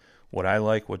thing. What I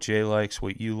like, what Jay likes,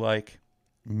 what you like,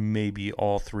 maybe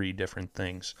all 3 different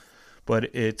things.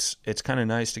 But it's kind of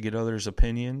nice to get others'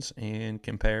 opinions and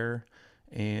compare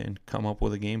and come up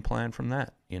with a game plan from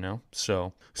that,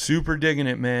 So super digging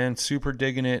it, man. Super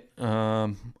digging it.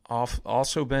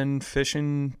 Also been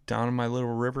fishing down in my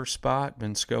little river spot.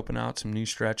 Been scoping out some new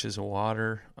stretches of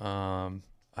water.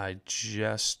 I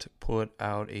just put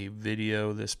out a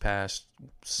video this past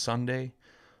Sunday,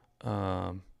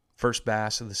 first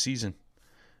bass of the season,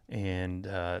 and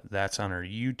that's on our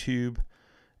YouTube,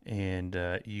 and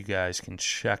you guys can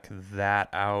check that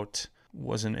out.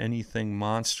 Wasn't anything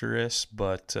monstrous,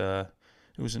 but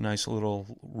it was a nice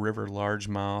little river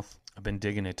largemouth. I've been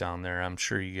digging it down there. I'm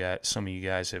sure some of you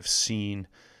guys have seen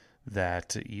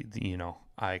that,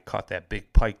 I caught that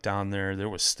big pike down there. There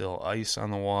was still ice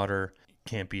on the water.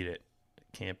 Can't beat it.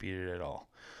 Can't beat it at all.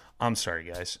 I'm sorry,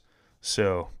 guys.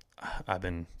 So I've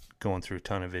been going through a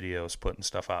ton of videos, putting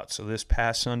stuff out. So this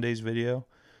past Sunday's video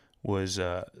was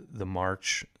the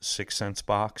March 6 cents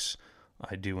box.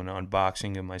 I do an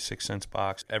unboxing of my 6 cents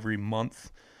box every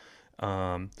month.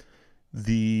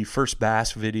 The first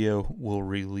bass video will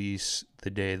release the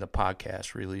day the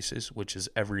podcast releases, which is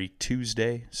every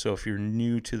Tuesday. So if you're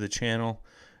new to the channel,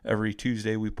 every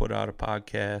Tuesday we put out a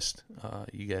podcast.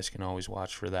 You guys can always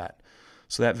watch for that.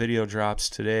 So that video drops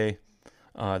today.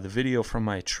 The video from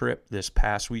my trip this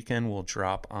past weekend will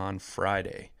drop on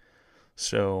Friday.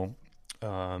 So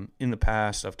In the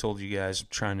past, I've told you guys I'm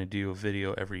trying to do a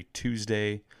video every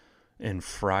Tuesday and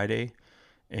Friday,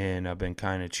 and I've been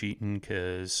kind of cheating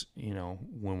because,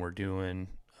 when we're doing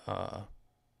the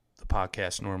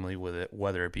podcast normally with it,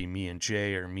 whether it be me and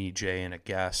Jay or me, Jay, and a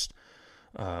guest,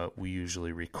 we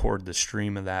usually record the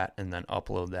stream of that and then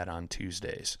upload that on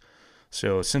Tuesdays.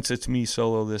 So since it's me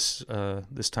solo this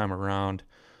time around,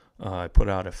 I put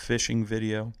out a fishing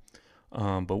video.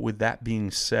 But with that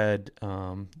being said,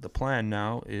 the plan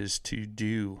now is to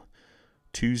do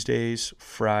Tuesdays,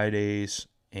 Fridays,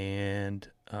 and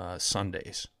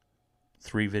Sundays.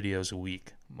 3 videos a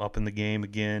week. I'm up in the game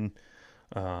again.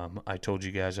 I told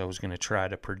you guys I was going to try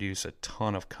to produce a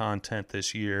ton of content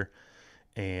this year,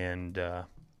 and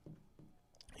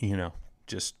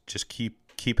just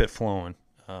keep it flowing.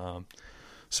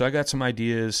 So I got some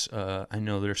ideas. I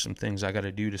know there's some things I got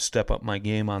to do to step up my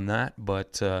game on that,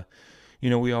 but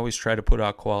we always try to put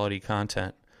out quality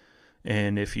content.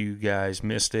 And if you guys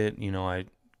missed it, I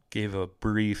gave a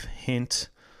brief hint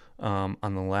on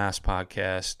the last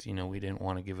podcast. We didn't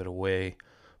want to give it away,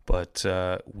 but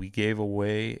we gave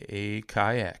away a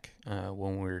kayak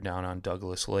when we were down on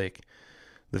Douglas Lake.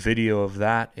 The video of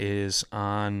that is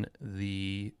on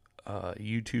the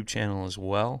YouTube channel as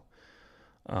well.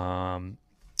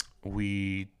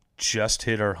 We just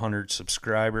hit our 100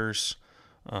 subscribers.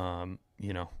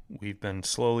 We've been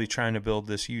slowly trying to build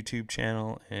this YouTube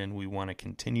channel, and we want to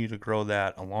continue to grow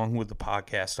that along with the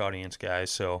podcast audience,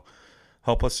 guys. So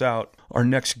help us out. Our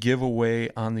next giveaway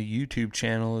on the YouTube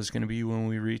channel is going to be when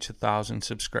we reach 1,000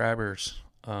 subscribers.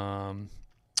 We're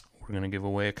going to give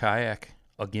away a kayak.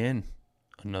 Again,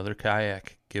 another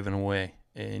kayak given away,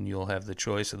 and you'll have the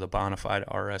choice of the Bonafide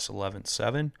RS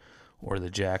 11.7 or the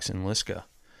Jackson Liska.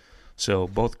 So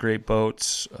both great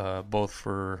boats, both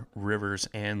for rivers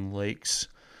and lakes,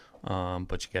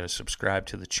 but you got to subscribe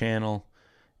to the channel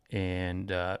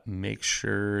and make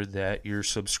sure that your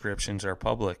subscriptions are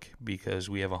public, because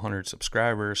we have 100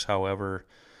 subscribers. However,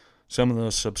 some of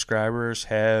those subscribers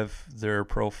have their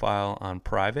profile on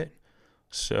private.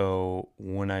 So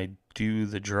when I do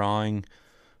the drawing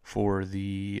for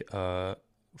the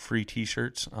free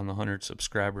t-shirts on the 100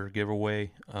 subscriber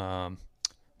giveaway,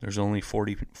 there's only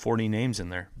 40 names in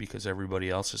there because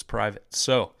everybody else is private.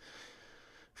 So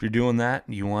if you're doing that,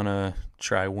 you want to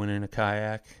try winning a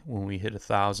kayak when we hit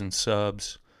 1,000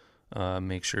 subs,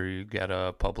 make sure you get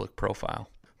a public profile.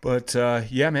 But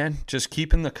yeah, man, just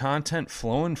keeping the content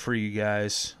flowing for you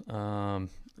guys.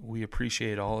 We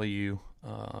appreciate all of you.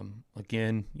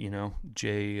 Again,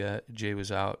 Jay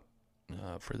was out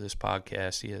for this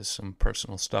podcast. He has some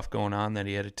personal stuff going on that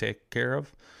he had to take care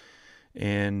of.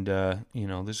 And,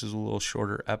 this is a little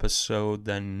shorter episode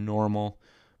than normal,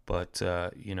 but,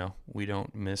 we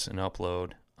don't miss an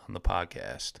upload on the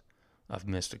podcast. I've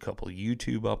missed a couple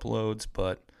YouTube uploads,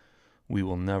 but we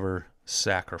will never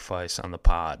sacrifice on the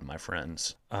pod, my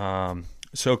friends.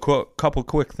 So couple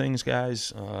quick things,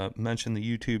 guys. Mention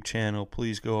the YouTube channel.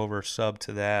 Please go over, sub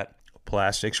to that.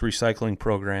 Plastics recycling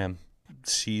program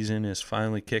season is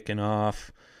finally kicking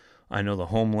off. I know the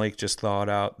home lake just thawed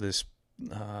out this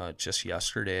just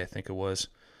yesterday, I think it was,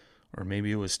 or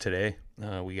maybe it was today.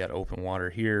 We got open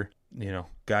water here.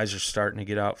 Guys are starting to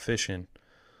get out fishing.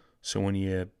 So when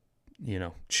you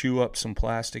chew up some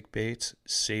plastic baits,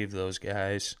 save those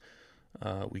guys.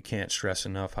 We can't stress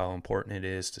enough how important it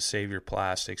is to save your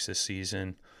plastics this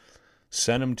season.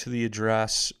 Send them to the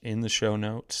address in the show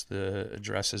notes. The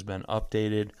address has been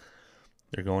updated.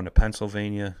 They're going to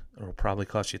Pennsylvania. It'll probably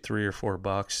cost you $3 or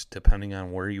 $4, depending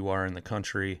on where you are in the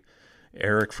country.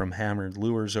 Eric from Hammered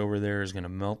Lures over there is going to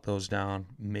melt those down,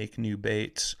 make new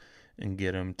baits, and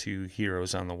get them to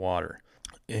Heroes on the Water.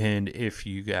 And if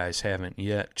you guys haven't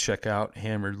yet, check out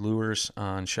Hammered Lures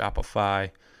on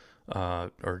Shopify,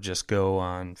 or just go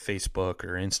on Facebook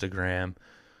or Instagram,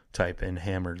 type in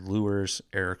Hammered Lures.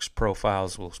 Eric's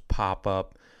profiles will pop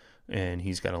up, and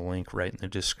he's got a link right in the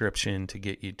description to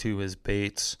get you to his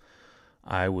baits.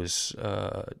 I was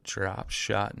drop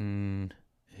shotting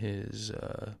his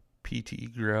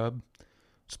PT grub.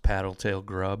 It's paddle tail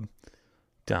grub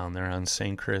down there on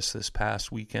St. Chris this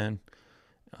past weekend.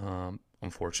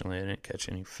 Unfortunately, I didn't catch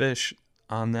any fish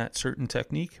on that certain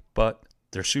technique, but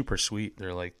they're super sweet.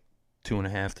 They're like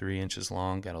 2.5, 3 inches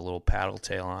long, got a little paddle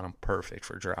tail on them, perfect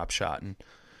for drop shotting.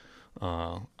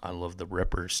 I love the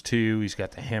rippers too. He's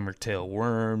got the hammertail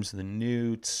worms, the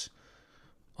newts,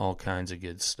 all kinds of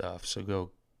good stuff. So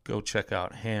go check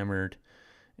out Hammered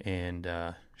and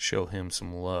show him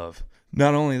some love.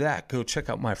 Not only that, go check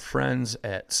out my friends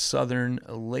at Southern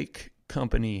Lake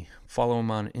Company. Follow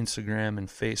them on Instagram and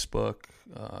Facebook.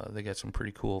 They got some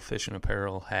pretty cool fishing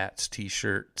apparel, hats,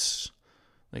 t-shirts.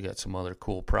 they got some other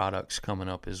cool products coming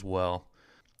up as well.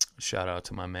 Shout out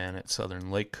to my man at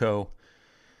Southern Lake Co.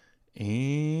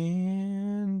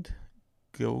 And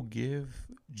go give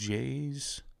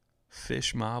Jay's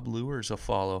Fish Mob Lures a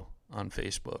follow on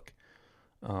Facebook.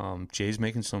 Jay's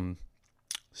making some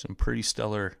pretty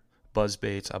stellar buzz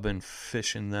baits. I've been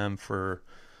fishing them for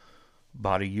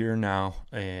about a year now,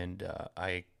 and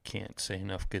I can't say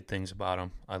enough good things about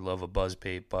them. I love a buzz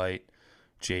bait bite.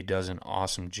 Jay does an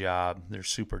awesome job. They're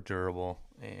super durable,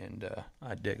 and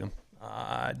I dig them.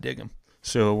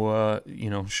 So,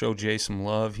 show Jay some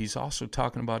love. He's also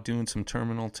talking about doing some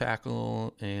terminal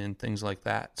tackle and things like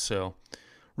that. So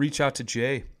reach out to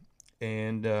Jay,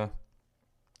 and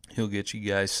he'll get you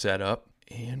guys set up.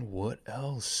 And what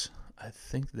else? I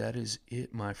think that is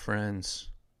it, my friends.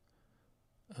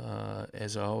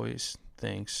 As always,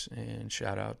 thanks and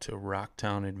shout out to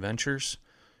Rocktown Adventures.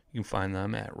 You can find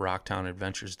them at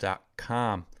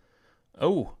rocktownadventures.com.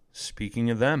 Oh, speaking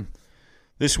of them,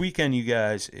 this weekend, you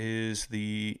guys, is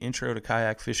the Intro to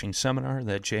Kayak Fishing Seminar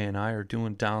that Jay and I are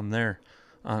doing down there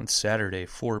on Saturday,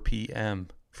 4 p.m.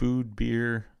 Food,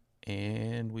 beer,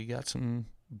 and we got some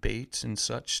baits and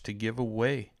such to give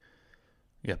away.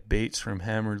 We got baits from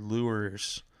Hammered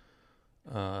Lures,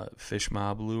 Fish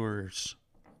Mob Lures,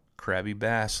 Krabby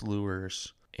Bass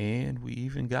Lures, and we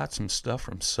even got some stuff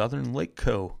from Southern Lake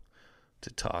Co. to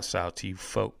toss out to you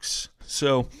folks.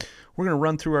 So we're going to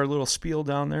run through our little spiel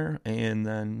down there and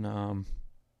then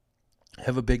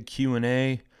have a big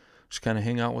Q&A, just kind of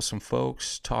hang out with some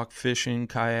folks, talk fishing,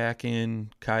 kayaking,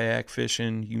 kayak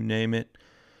fishing, you name it,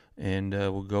 and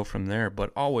we'll go from there.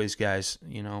 But always, guys,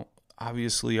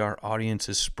 obviously our audience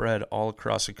is spread all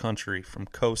across the country, from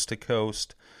coast to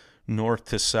coast, north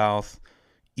to south,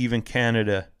 even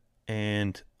Canada,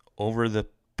 and over the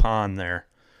pond there.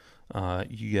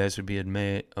 You guys would be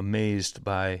amazed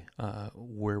by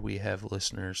where we have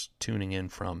listeners tuning in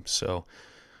from. So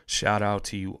shout out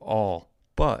to you all.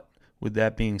 But with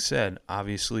that being said,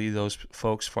 obviously those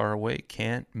folks far away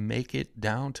can't make it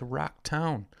down to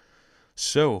Rocktown.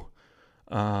 So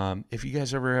if you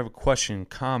guys ever have a question,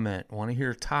 comment, want to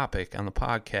hear a topic on the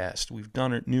podcast, we've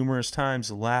done it numerous times.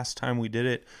 The last time we did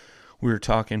it, we were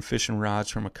talking fishing rods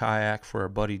from a kayak for our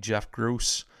buddy Jeff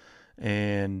Gross,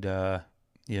 and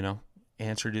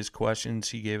answered his questions.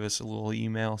 He gave us a little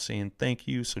email saying thank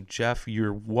you. So Jeff,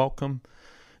 you're welcome.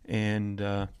 And,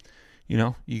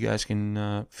 you guys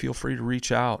can feel free to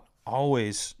reach out.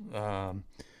 Always,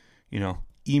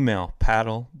 email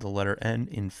paddle, the letter N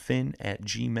in Finn at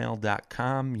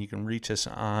gmail.com. You can reach us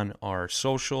on our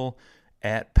social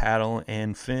at paddle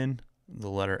and Finn, the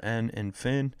letter N in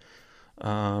Finn.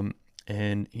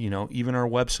 And, even our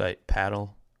website,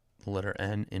 paddle, the letter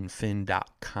N in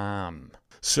Finn.com.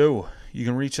 So you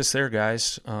can reach us there,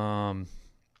 guys. One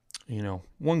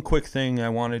quick thing I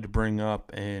wanted to bring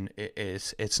up, and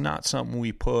it's not something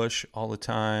we push all the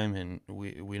time, and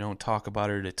we don't talk about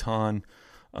it a ton,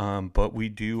 but we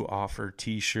do offer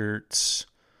T-shirts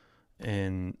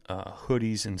and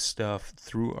hoodies and stuff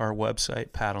through our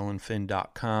website,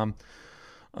 paddleandfin.com.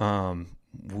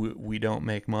 We don't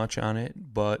make much on it,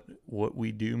 but what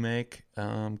we do make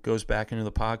goes back into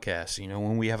the podcast.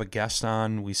 When we have a guest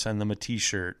on, we send them a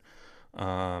T-shirt.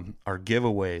 Our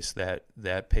giveaways,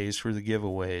 that pays for the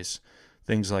giveaways,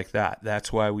 things like that.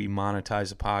 That's why we monetize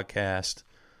the podcast.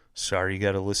 Sorry you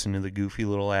got to listen to the goofy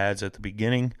little ads at the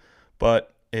beginning,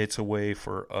 but it's a way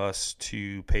for us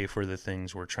to pay for the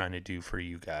things we're trying to do for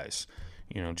you guys.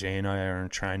 Jay and I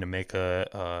aren't trying to make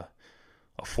a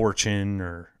fortune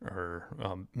or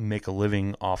make a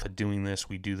living off of doing this.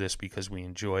 We do this because we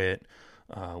enjoy it.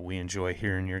 We enjoy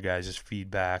hearing your guys'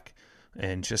 feedback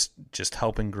and just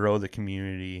helping grow the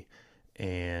community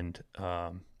and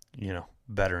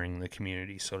bettering the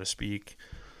community, so to speak.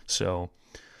 So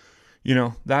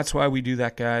that's why we do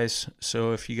that, guys.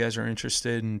 So if you guys are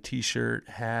interested in T-shirt,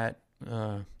 hat,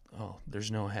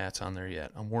 there's no hats on there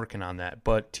yet. I'm working on that,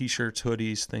 but T-shirts,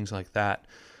 hoodies, things like that,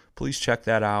 please check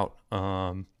that out.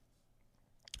 Not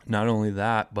only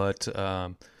that, but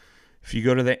if you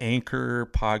go to the Anchor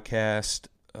podcast,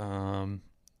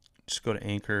 just go to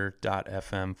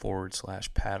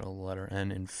anchor.fm/paddle, letter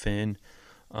N and Finn.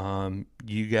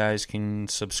 You guys can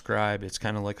subscribe. It's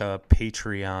kind of like a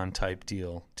Patreon type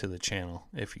deal to the channel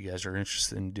if you guys are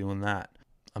interested in doing that.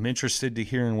 I'm interested to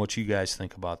hearing what you guys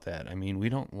think about that. I mean, we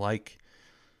don't like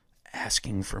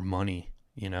asking for money,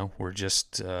 we're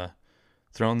just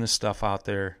throwing this stuff out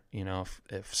there.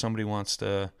 If somebody wants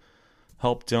to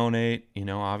help donate,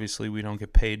 obviously we don't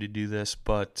get paid to do this,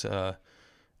 but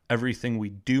everything we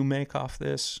do make off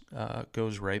this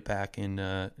goes right back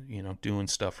into, doing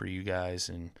stuff for you guys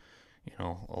and, You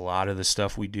know, a lot of the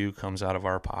stuff we do comes out of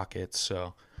our pockets.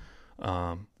 So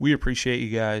we appreciate you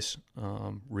guys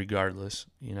regardless.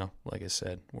 You know, like I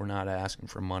said, we're not asking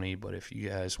for money, but if you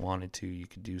guys wanted to, you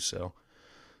could do so.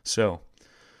 So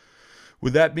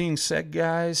with that being said,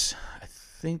 guys, I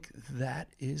think that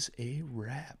is a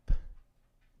wrap.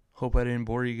 Hope I didn't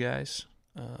bore you guys.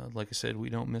 Like I said, we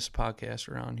don't miss podcasts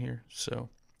around here. So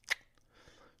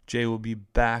Jay will be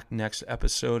back next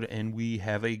episode, and we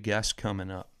have a guest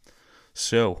coming up.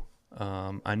 So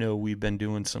I know we've been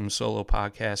doing some solo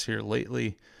podcasts here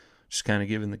lately, just kind of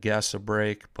giving the guests a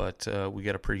break, but we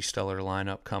got a pretty stellar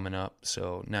lineup coming up.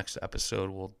 So next episode,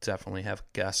 we'll definitely have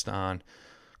a guest on,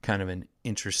 kind of an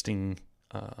interesting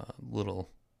little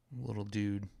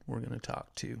dude we're going to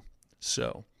talk to.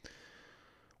 So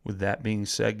with that being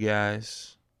said,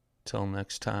 guys, till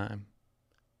next time,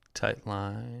 tight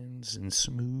lines and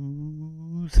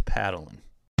smooth paddling.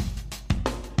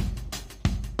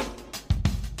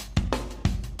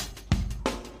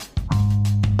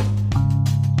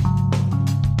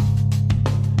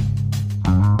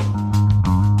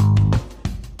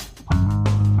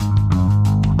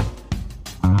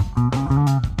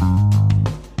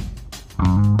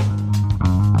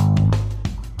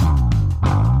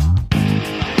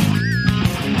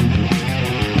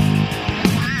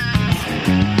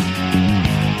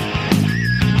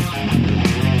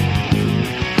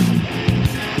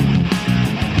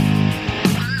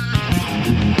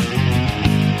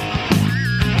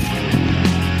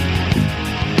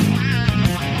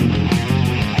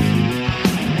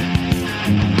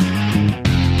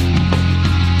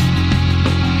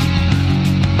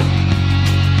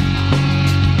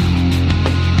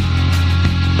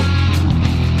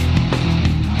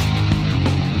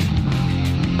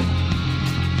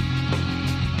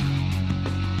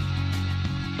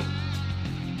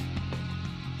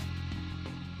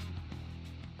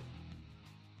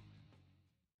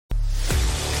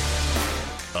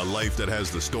 A life that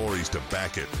has the stories to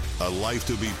back it. A life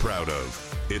to be proud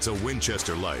of. It's a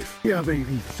Winchester life. Yeah,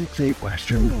 baby. 6'8"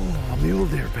 Western. Oh, mule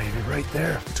deer, baby, right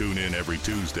there. Tune in every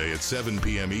Tuesday at 7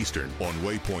 p.m. Eastern on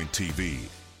Waypoint TV.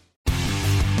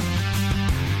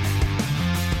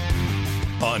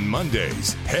 On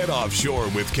Mondays, head offshore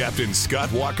with Captain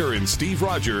Scott Walker and Steve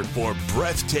Roger for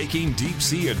breathtaking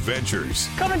deep-sea adventures.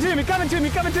 Coming to me.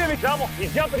 Double.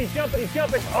 He's jumping.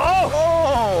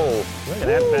 Oh! Look at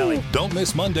that belly. Don't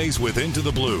miss Mondays with Into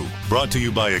the Blue. Brought to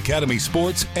you by Academy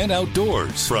Sports and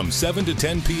Outdoors from 7 to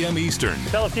 10 p.m. Eastern.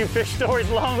 Tell a few fish stories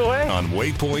along the way. On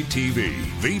Waypoint TV,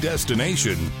 the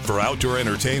destination for outdoor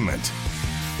entertainment.